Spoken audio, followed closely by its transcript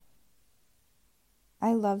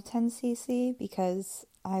I love 10cc because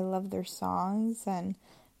I love their songs, and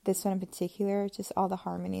this one in particular, just all the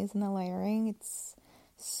harmonies and the layering. It's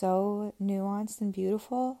so nuanced and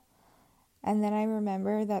beautiful. And then I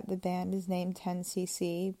remember that the band is named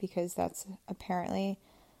 10cc because that's apparently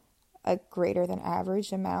a greater than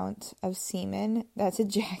average amount of semen that's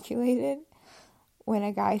ejaculated when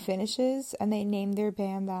a guy finishes, and they name their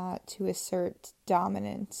band that to assert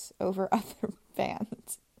dominance over other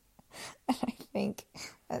bands. And I think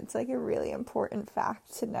that's like a really important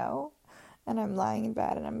fact to know. And I'm lying in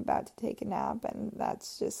bed and I'm about to take a nap, and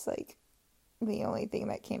that's just like the only thing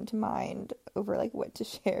that came to mind over like what to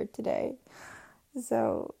share today.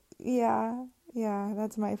 So, yeah,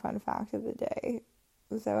 that's my fun fact of the day.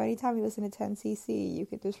 So, anytime you listen to 10cc, you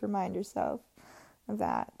could just remind yourself of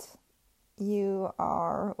that. You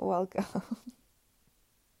are welcome.